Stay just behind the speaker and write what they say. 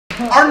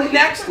Our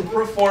next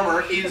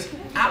performer is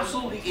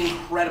absolutely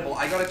incredible.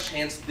 I got a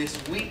chance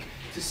this week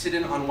to sit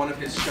in on one of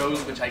his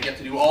shows, which I get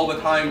to do all the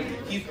time.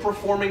 He's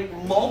performing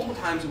multiple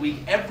times a week,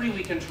 every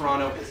week in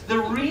Toronto. The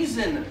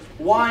reason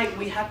why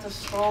we had to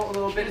stall a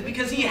little bit is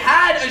because he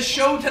had a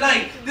show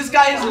tonight. This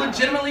guy is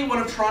legitimately one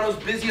of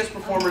Toronto's busiest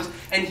performers,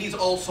 and he's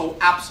also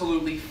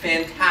absolutely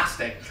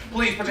fantastic.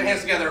 Please put your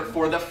hands together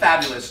for the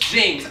fabulous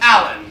James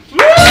Allen.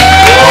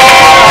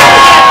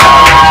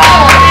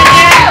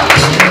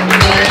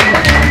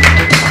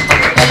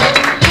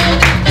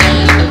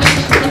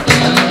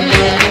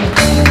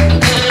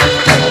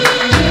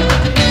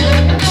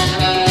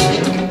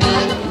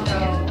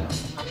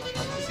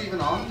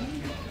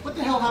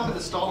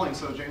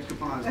 So James could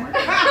put on his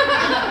microphone.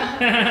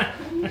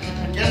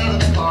 Get out of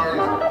the car.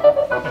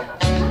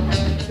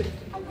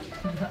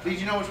 Did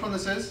you know which one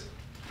this is?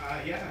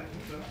 Yeah, I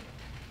think so.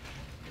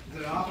 Is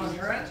it off on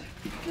your end?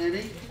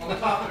 Maybe. On the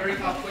top, very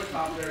top, quick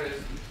top, there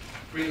is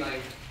green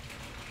light.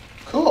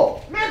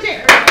 Cool.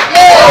 Magic!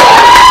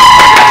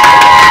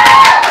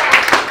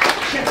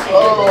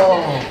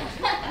 Oh.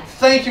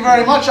 Thank you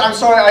very much. I'm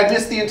sorry I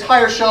missed the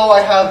entire show. I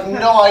have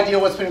no idea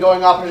what's been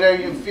going on there.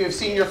 You've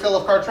seen your fill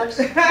of card tricks?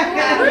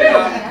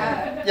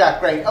 Yeah,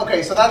 great.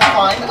 Okay, so that's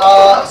fine.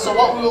 So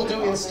what we will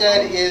do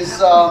instead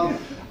is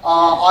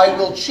I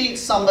will cheat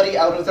somebody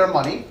out of their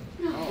money.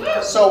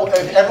 So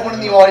if everyone in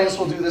the audience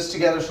will do this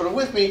together sort of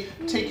with me,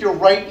 take your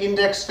right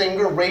index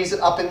finger, raise it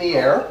up in the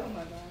air.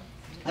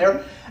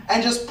 There.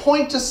 And just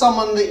point to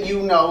someone that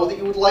you know that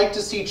you would like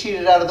to see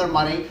cheated out of their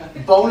money.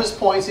 Bonus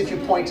points if you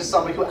point to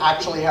somebody who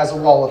actually has a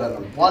wallet in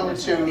them. 1,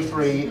 2,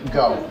 3,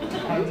 go.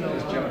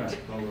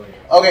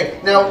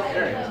 Okay, now,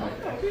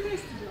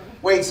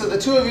 wait, so the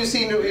two of you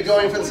seem to be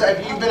going for this.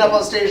 Have you been up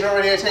on stage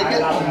already, I take it? I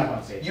have not been up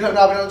on stage. You have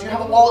not been up. Do you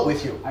have a wallet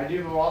with you? I do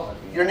have a wallet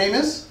with me. Your name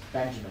is?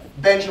 Benjamin.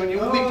 Benjamin, you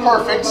will be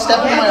perfect.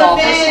 Step into my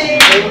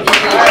office.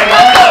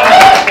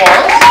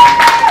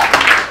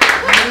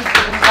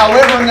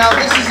 However, now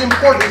this is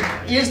important.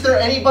 Is there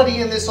anybody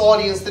in this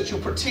audience that you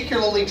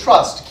particularly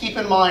trust? Keep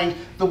in mind,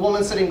 the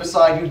woman sitting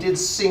beside you did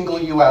single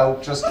you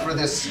out just for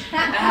this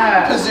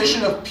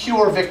position of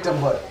pure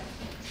victimhood.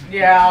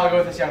 Yeah, I'll go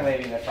with this young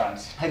lady in the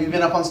front. Have you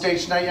been up on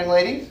stage tonight, young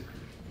lady?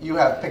 You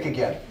have. Pick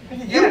again.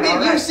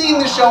 You've seen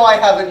the show, I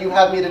haven't. You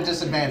have me at a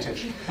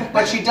disadvantage.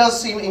 But she does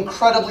seem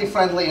incredibly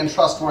friendly and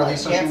trustworthy,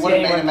 so she would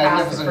have made a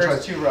magnificent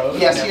choice.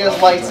 Yes, he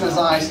has lights in his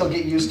eyes. He'll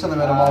get used to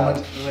them in a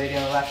moment. The lady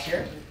on the left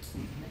here.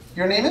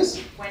 Your name is?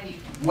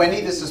 Wendy.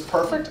 Wendy, this is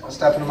perfect. I'll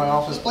step into my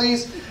office,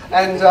 please.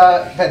 And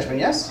Benjamin,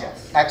 yes?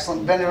 Yes.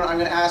 Excellent. Benjamin, I'm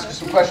going to ask you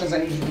some questions. I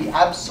need you to be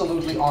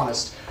absolutely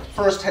honest.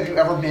 First, have you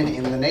ever been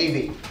in the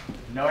Navy?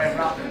 No, I have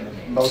not been in the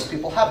Navy. Most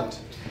people haven't.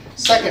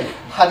 Second,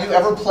 have you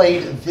ever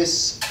played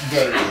this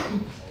game?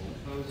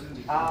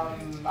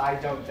 I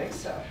don't think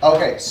so.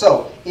 Okay,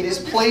 so it is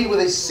played with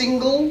a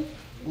single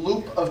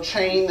loop of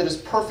chain that is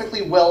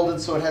perfectly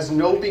welded, so it has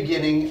no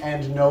beginning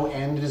and no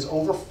end. It is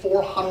over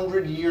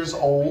 400 years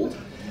old.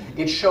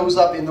 It shows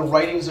up in the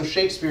writings of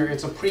Shakespeare.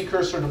 It's a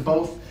precursor to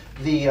both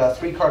the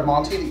three-card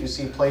Monte that you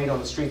see played on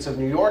the streets of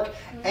New York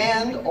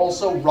and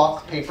also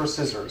rock, paper,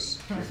 scissors.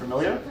 You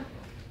familiar?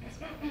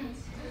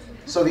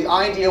 So the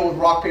idea with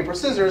rock, paper,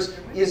 scissors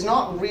is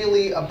not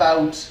really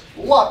about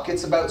luck.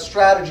 It's about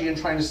strategy and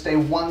trying to stay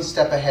one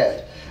step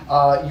ahead.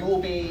 You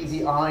will be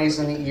the eyes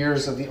and the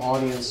ears of the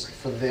audience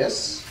for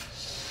this.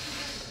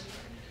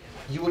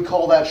 You would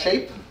call that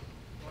shape?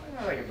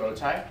 Like a bow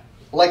tie.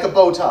 Like a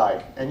bow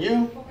tie. And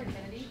you?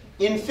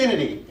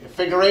 Infinity.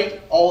 Figure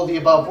eight, all of the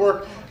above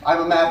work.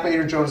 I'm a math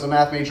major, Jonah's a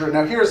math major.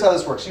 Now here's how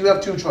this works. You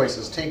have two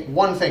choices. Take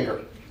one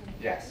finger.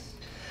 Yes.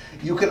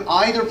 You can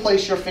either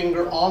place your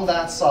finger on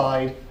that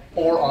side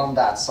or on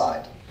that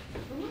side.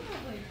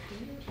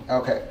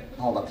 Okay,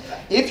 hold on.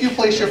 If you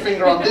place your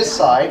finger on this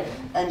side,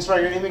 and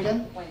sorry, your name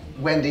again?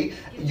 Wendy.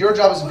 Your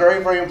job is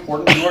very, very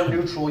important. You are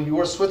neutral. You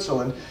are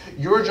Switzerland.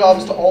 Your job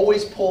is to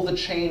always pull the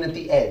chain at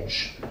the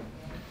edge.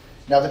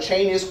 Now the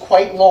chain is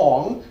quite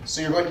long,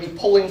 so you're going to be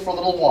pulling for a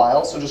little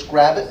while, so just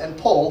grab it and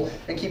pull,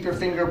 and keep your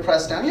finger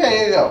pressed down. Yeah,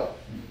 there you go.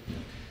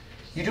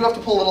 You do have to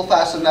pull a little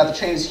faster than that. The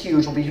chain is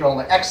huge. We'll be here all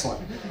night. Excellent.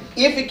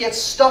 If it gets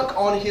stuck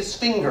on his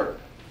finger,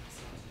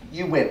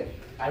 you win.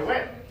 I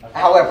win. Okay.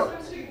 However,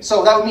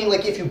 so that would mean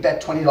like if you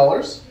bet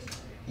 $20,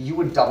 you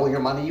would double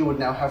your money. You would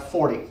now have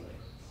 40.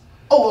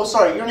 Oh,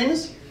 sorry. Your name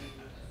is?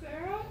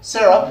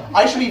 Sarah,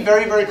 I should be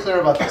very, very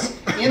clear about this.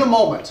 In a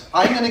moment,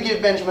 I'm going to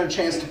give Benjamin a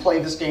chance to play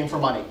this game for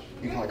money.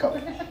 You can let go.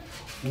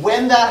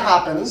 When that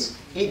happens,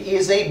 it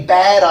is a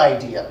bad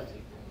idea.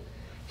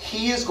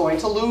 He is going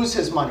to lose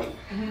his money.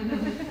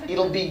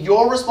 It'll be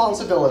your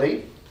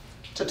responsibility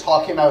to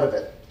talk him out of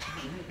it.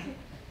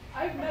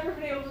 I've never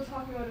been able to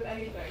talk him out of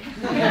anything.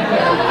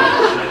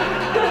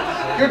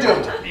 You're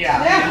doomed.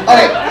 Yeah.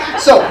 Okay,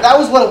 so that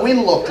was what a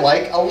win looked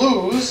like. A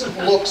lose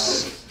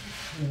looks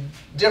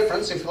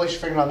different. So if you place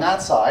your finger on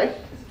that side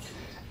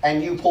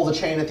and you pull the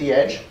chain at the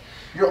edge,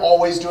 you're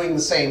always doing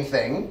the same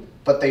thing,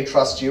 but they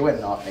trust you and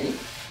not me.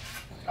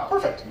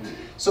 Perfect.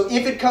 So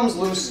if it comes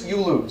loose, you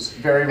lose.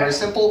 Very, very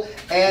simple.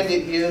 And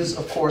it is,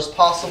 of course,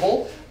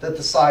 possible that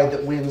the side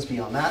that wins be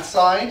on that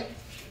side.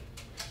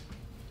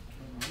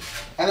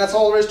 And that's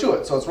all there is to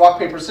it. So it's rock,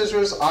 paper,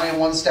 scissors. I am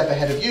one step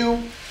ahead of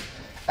you.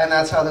 And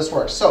that's how this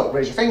works. So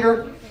raise your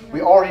finger.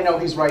 We already know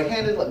he's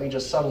right-handed. Let me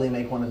just subtly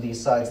make one of these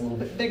sides a little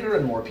bit bigger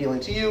and more appealing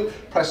to you.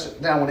 Press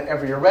it down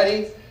whenever you're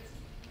ready.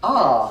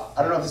 I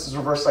don't know if this is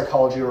reverse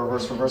psychology or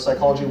reverse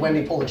psychology.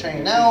 Wendy, pull the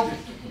chain now.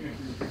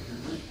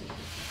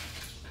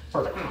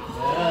 Perfect.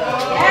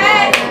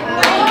 Yes.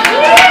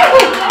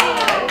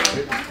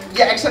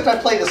 Yeah, except I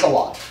play this a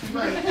lot.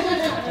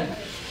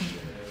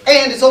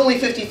 And it's only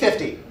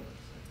 50-50.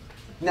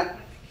 Now,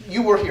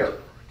 you were here.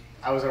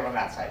 I was over on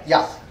that side.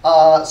 Yeah.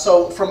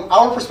 So from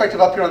our perspective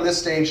up here on this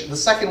stage, the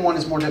second one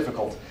is more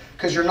difficult.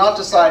 Because you're not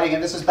deciding,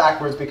 and this is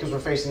backwards because we're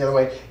facing the other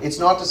way, it's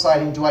not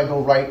deciding do I go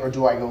right or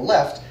do I go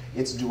left.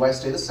 It's do I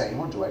stay the same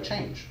or do I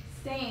change?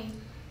 Same.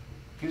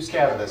 Who's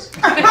scared of this?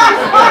 No,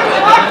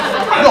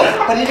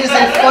 but it is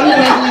a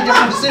fundamentally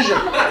different decision.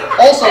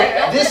 Also,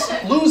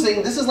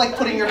 this is like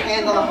putting your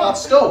hand on a hot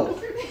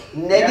stove.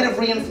 Negative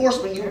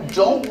reinforcement, you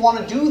don't want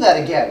to do that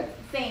again.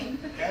 Same.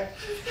 Okay.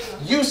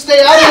 You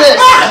stay out of this!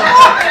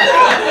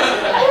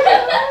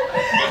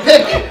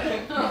 Pick!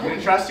 I'm going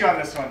to trust you on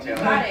this one, Taylor.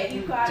 You got it.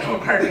 You got it. Don't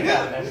worry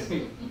about this.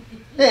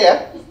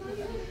 Yeah.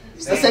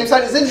 It's the same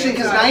side. It's interesting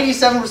because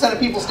 97% of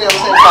people stay on the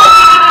same side.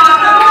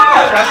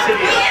 I trusted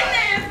you.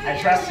 I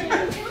trusted you.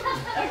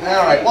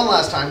 All right, one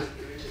last time.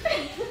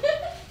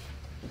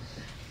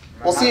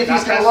 We'll see if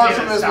he's going to learn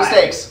from his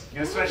mistakes.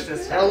 You're going to switch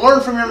this Going to time.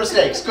 learn from your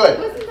mistakes. Good.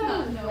 Wasn't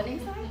that the winning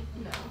side?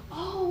 No.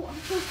 Oh, I'm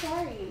so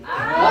sorry.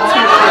 Let's see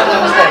if we learn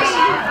from mistakes.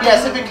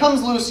 Yes, if it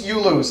comes loose, you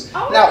lose.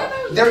 Now,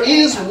 there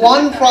is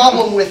one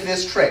problem with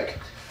this trick.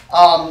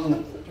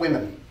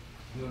 Women.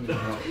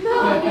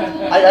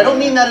 I don't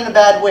mean that in a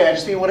bad way. I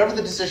just mean whatever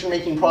the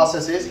decision-making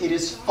process is, it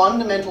is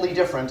fundamentally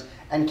different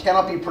and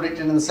cannot be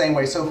predicted in the same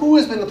way. So who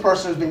has been the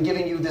person who's been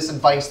giving you this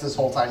advice this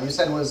whole time? You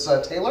said it was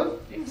Taylor?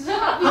 Who is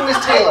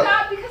Taylor?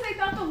 Because I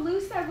thought the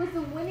loose side was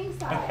the winning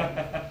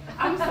side.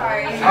 I'm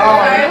sorry.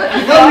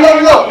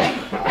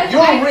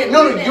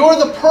 No, you're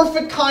the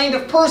perfect kind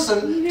of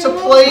person to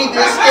play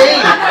this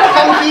game.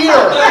 Come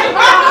here.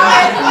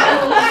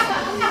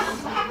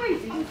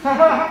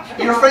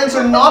 Your friends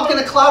are not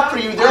going to clap for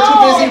you. They're too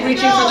busy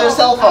reaching for their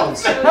cell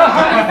phones. So, come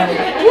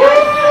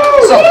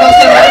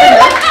stand right in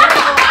there.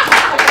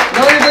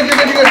 No, you're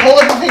good. Hold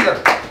up your finger.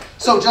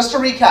 So, just to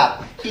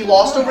recap, he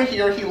lost over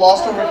here, he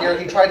lost over here,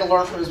 he tried to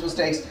learn from his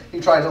mistakes, he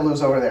tried to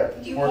lose over there.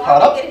 We're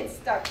caught up. You want to get it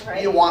stuck,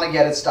 right? You want to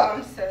get it stuck.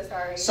 I'm so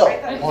sorry. So,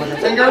 hold your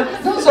finger.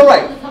 No, it's all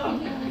right.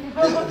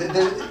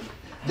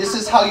 This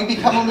is how you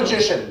become a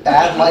magician.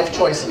 Bad life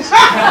choices.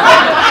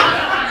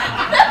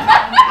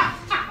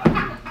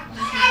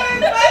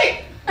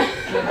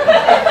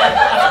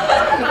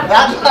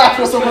 That laugh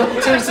was a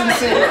little too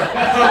sincere.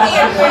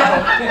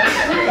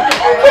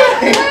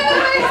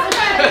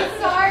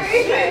 Sorry.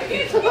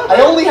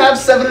 I only have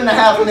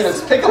 7.5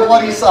 minutes. Pick a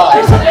bloody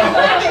side.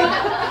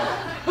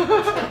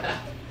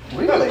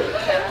 Really?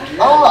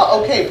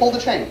 Okay, pull the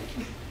chain.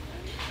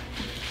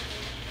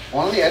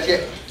 One on the edge.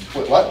 Yeah.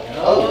 Wait, what?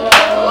 Oh.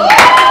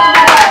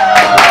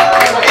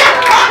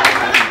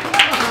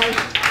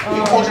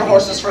 You hold your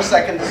horses for a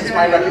second. This is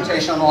my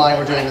reputation on the line.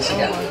 We're doing this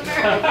again.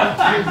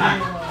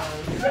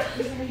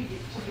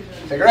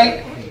 Figure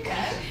 8.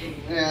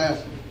 Yeah.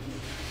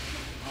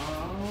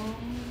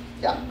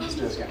 Yeah, let's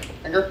do this again.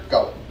 Finger,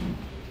 go.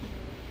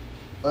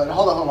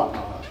 Hold on.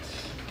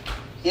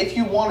 If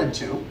you wanted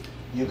to,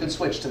 you could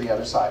switch to the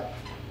other side.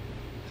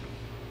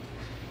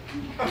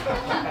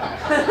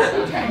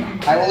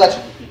 I will let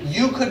you.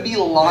 You could be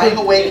lying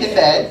awake in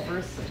bed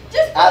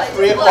at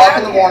 3 o'clock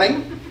in the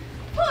morning,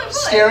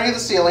 staring at the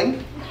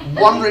ceiling,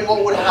 wondering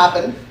what would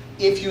happen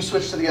if you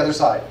switched to the other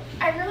side.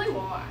 I really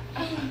want.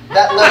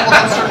 That level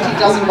of uncertainty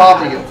doesn't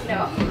bother you.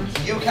 No.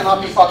 You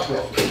cannot be fucked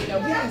with. No.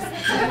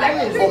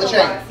 Pull the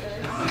chain.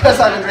 Because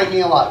I've been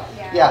drinking a lot.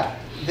 Yeah.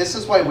 This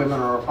is why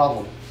women are a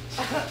problem.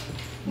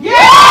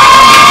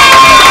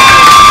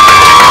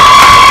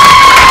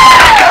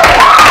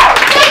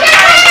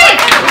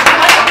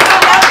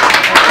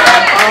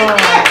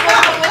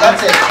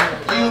 That's it.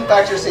 You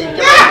back to your seat. Get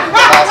ready for the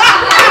class.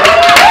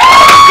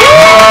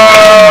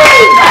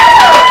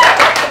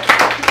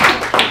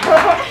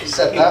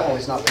 Set that while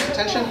he's not paying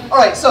attention. All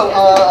right. So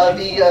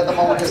the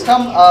moment has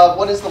come.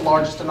 What is the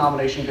largest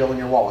denomination bill in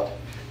your wallet?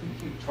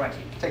 20.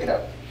 Take it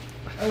out.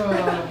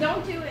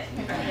 Don't do it.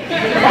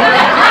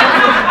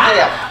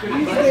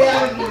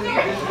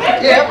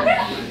 Yeah.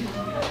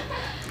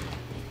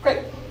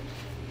 Great.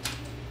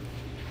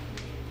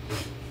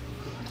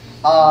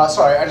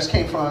 Sorry, I just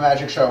came from a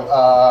magic show.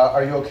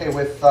 Are you okay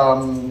with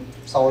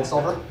solid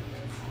silver?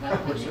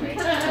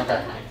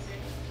 Okay.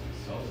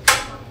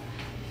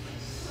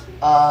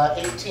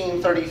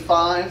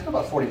 1835,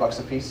 about $40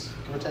 a piece,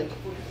 give or take.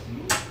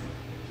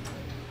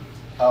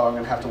 Oh, I'm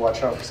going to have to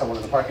watch out for someone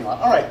in the parking lot.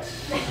 All right.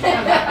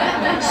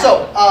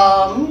 So,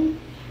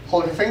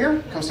 hold your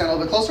finger. Come stand a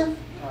little bit closer.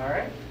 All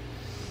right.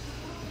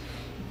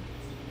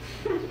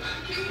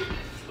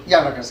 Yeah,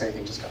 I'm not going to say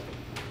anything, just go.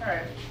 All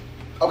right.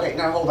 Okay,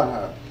 now hold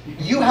on.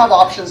 You have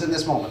options in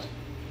this moment.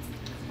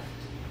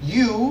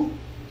 You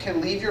can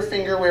leave your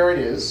finger where it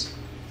is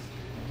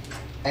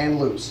and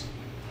lose.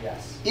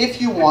 Yes. If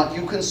you want,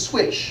 you can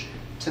switch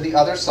to the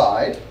other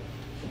side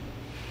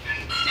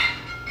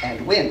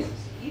and win.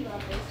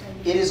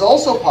 It is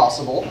also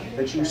possible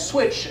that you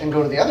switch and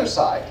go to the other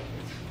side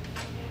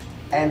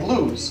and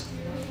lose.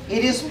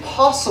 It is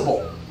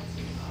possible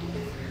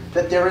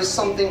that there is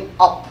something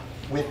up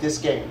with this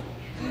game.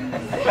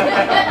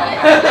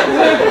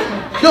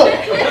 No,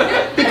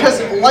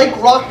 because like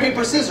rock,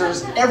 paper,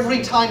 scissors,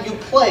 every time you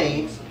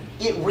play,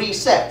 it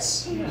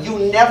resets. You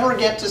never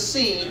get to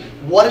see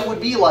what it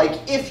would be like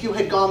if you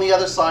had gone the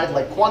other side,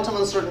 like quantum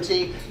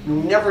uncertainty. You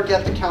never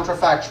get the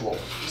counterfactual.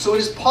 So it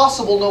is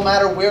possible, no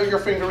matter where your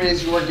finger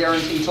is, you are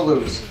guaranteed to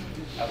lose.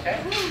 Okay.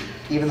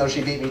 Even though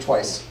she beat me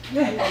twice.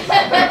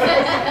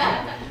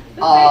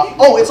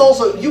 Oh, it's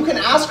also, you can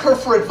ask her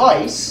for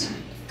advice.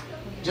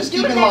 Just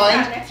keep in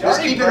mind,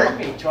 just keep in mind.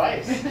 Me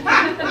twice.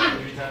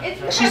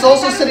 She's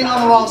also sitting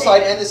on the wrong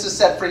side, and this is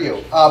set for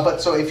you.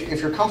 But so if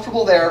you're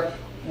comfortable there,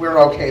 we're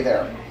okay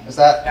there. Is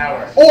that? That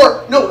works.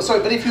 Or no, sorry.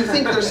 But if you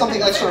think there's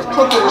something like sort of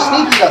crooked or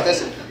sneaky about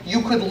this,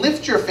 you could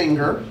lift your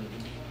finger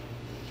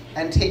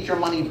and take your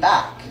money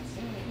back.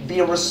 Be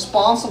a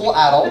responsible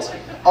adult,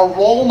 a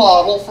role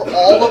model for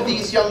all of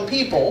these young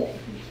people.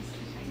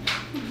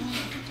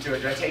 Do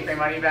I take my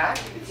money back?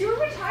 It's your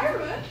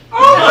retirement.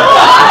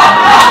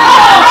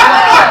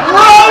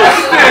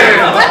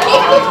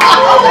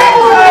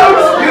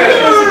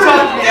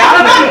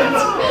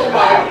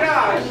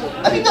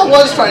 I think that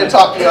was trying to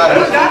talk you out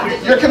of it.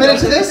 You're committed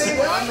to this?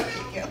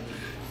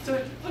 So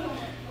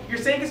you're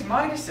saying it's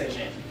my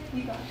decision.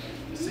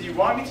 So you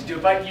want me to do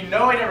it, but you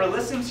know I never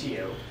listened to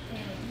you.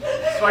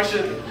 So I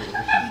should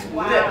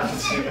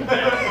lift.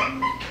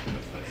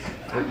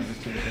 I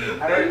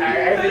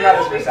think about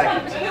this for a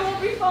second. And it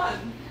won't be fun.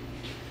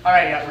 All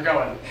right, yeah, we're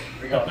going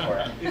for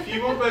it. If he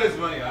won't bet his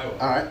money, I will.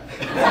 All right.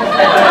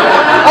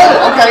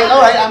 Oh, okay.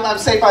 All right. I'm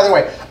safe either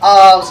way.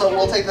 So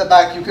we'll take that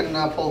back. You can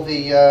pull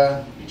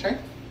the chain.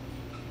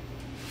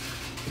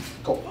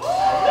 Cool.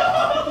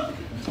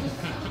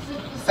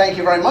 Thank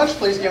you very much.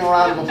 Please give him a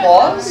round of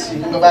applause.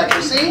 You can go back to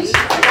your seats. So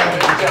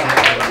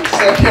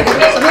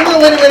no,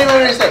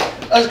 wait a second.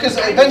 Because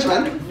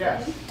Benjamin.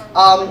 Yes.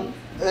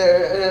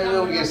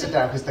 You sit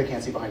down because they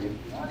can't see behind you.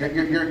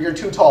 You're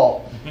too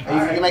tall.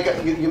 You make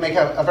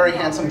a very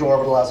handsome door,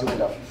 but allows you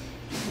window.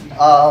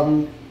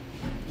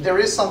 There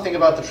is something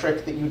about the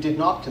trick that you did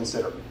not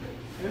consider.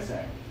 What is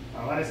it?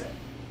 What is it?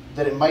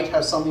 That it might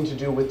have something to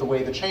do with the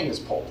way the chain is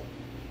pulled.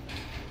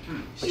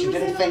 But you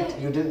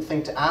didn't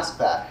think to ask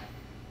that.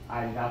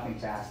 I did not think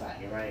to ask that.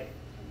 You're right.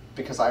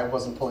 Because I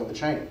wasn't pulling the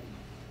chain.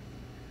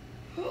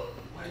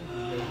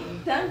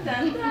 Dun,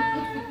 dun,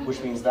 dun.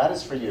 Which means that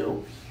is for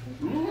you.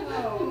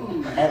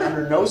 And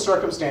under no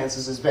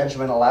circumstances is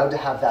Benjamin allowed to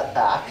have that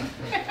back.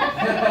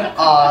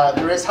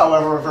 There is,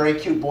 however, a very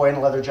cute boy in a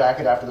leather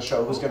jacket after the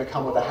show who's going to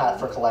come with a hat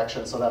for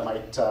collection, so that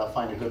might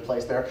find a good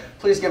place there.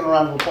 Please give him a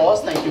round of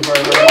applause. Thank you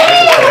very, very much.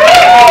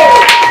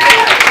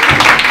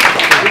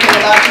 You can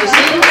go back to your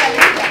seat.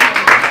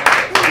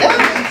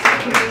 Yeah.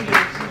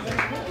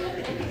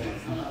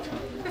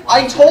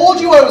 I told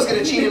you I was going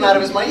to cheat him out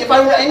of his money. If I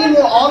were any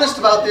more honest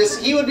about this,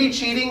 he would be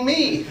cheating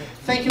me.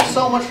 Thank you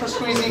so much for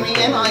squeezing me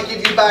in. I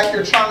give you back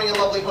your charming and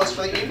lovely host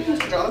for the evening,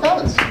 Mr. Jonah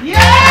Babins. Yeah!